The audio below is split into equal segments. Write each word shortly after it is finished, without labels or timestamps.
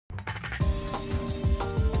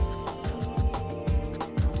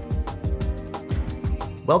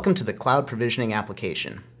Welcome to the Cloud Provisioning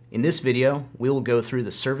application. In this video, we will go through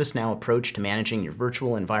the ServiceNow approach to managing your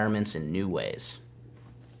virtual environments in new ways.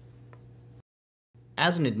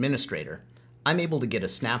 As an administrator, I'm able to get a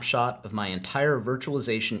snapshot of my entire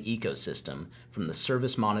virtualization ecosystem from the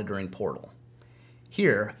Service Monitoring portal.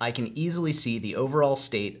 Here, I can easily see the overall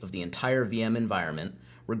state of the entire VM environment,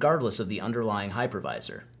 regardless of the underlying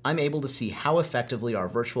hypervisor. I'm able to see how effectively our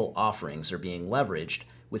virtual offerings are being leveraged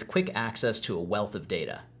with quick access to a wealth of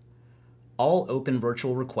data. All open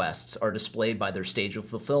virtual requests are displayed by their stage of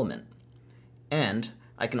fulfillment. And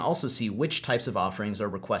I can also see which types of offerings are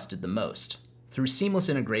requested the most. Through seamless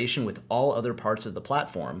integration with all other parts of the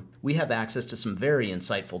platform, we have access to some very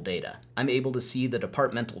insightful data. I'm able to see the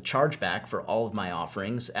departmental chargeback for all of my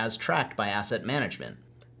offerings as tracked by asset management.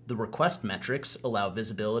 The request metrics allow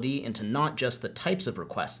visibility into not just the types of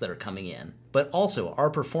requests that are coming in, but also our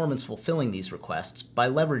performance fulfilling these requests by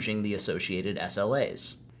leveraging the associated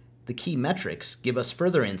SLAs. The key metrics give us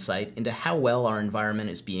further insight into how well our environment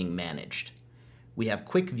is being managed. We have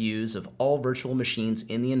quick views of all virtual machines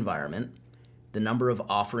in the environment, the number of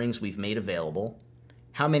offerings we've made available,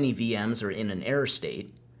 how many VMs are in an error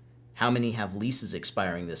state, how many have leases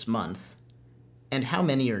expiring this month, and how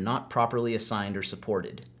many are not properly assigned or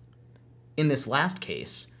supported. In this last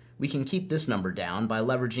case, we can keep this number down by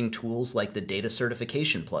leveraging tools like the Data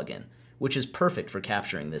Certification plugin, which is perfect for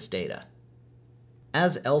capturing this data.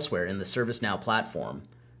 As elsewhere in the ServiceNow platform,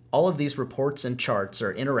 all of these reports and charts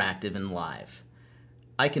are interactive and live.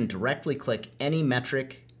 I can directly click any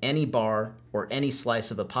metric, any bar, or any slice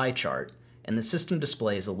of a pie chart, and the system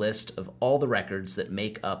displays a list of all the records that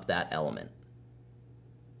make up that element.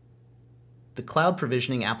 The Cloud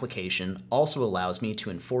Provisioning application also allows me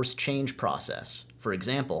to enforce change process. For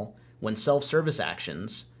example, when self-service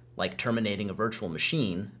actions, like terminating a virtual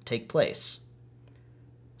machine, take place.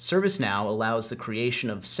 ServiceNow allows the creation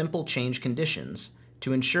of simple change conditions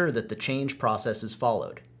to ensure that the change process is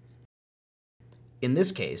followed. In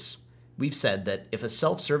this case, we've said that if a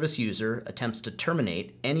self-service user attempts to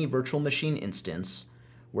terminate any virtual machine instance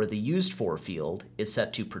where the used for field is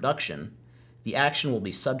set to production, the action will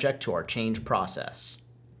be subject to our change process.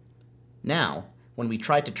 Now, when we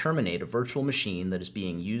try to terminate a virtual machine that is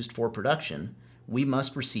being used for production, we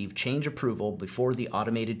must receive change approval before the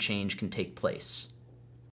automated change can take place.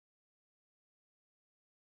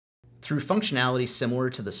 Through functionality similar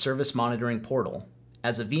to the Service Monitoring portal,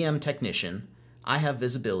 as a VM technician, I have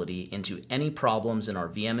visibility into any problems in our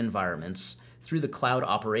VM environments through the Cloud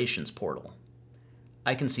Operations portal.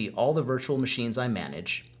 I can see all the virtual machines I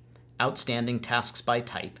manage, outstanding tasks by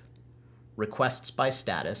type, requests by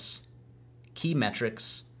status, key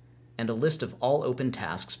metrics, and a list of all open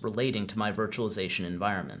tasks relating to my virtualization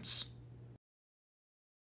environments.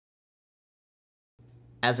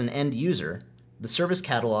 As an end user, the Service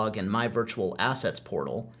Catalog and My Virtual Assets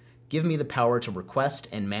portal give me the power to request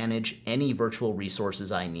and manage any virtual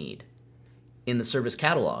resources I need. In the Service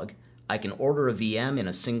Catalog, I can order a VM in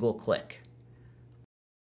a single click.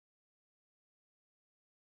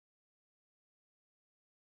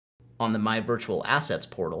 On the My Virtual Assets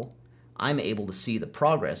portal, I'm able to see the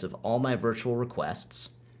progress of all my virtual requests,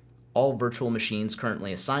 all virtual machines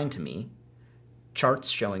currently assigned to me, charts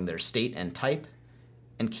showing their state and type,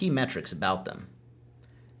 and key metrics about them.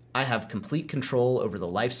 I have complete control over the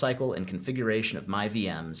lifecycle and configuration of my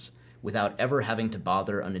VMs without ever having to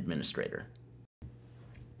bother an administrator.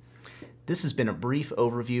 This has been a brief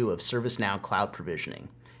overview of ServiceNow Cloud Provisioning.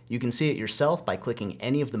 You can see it yourself by clicking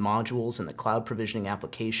any of the modules in the Cloud Provisioning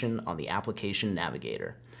application on the Application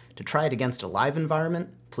Navigator. To try it against a live environment,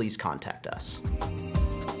 please contact us.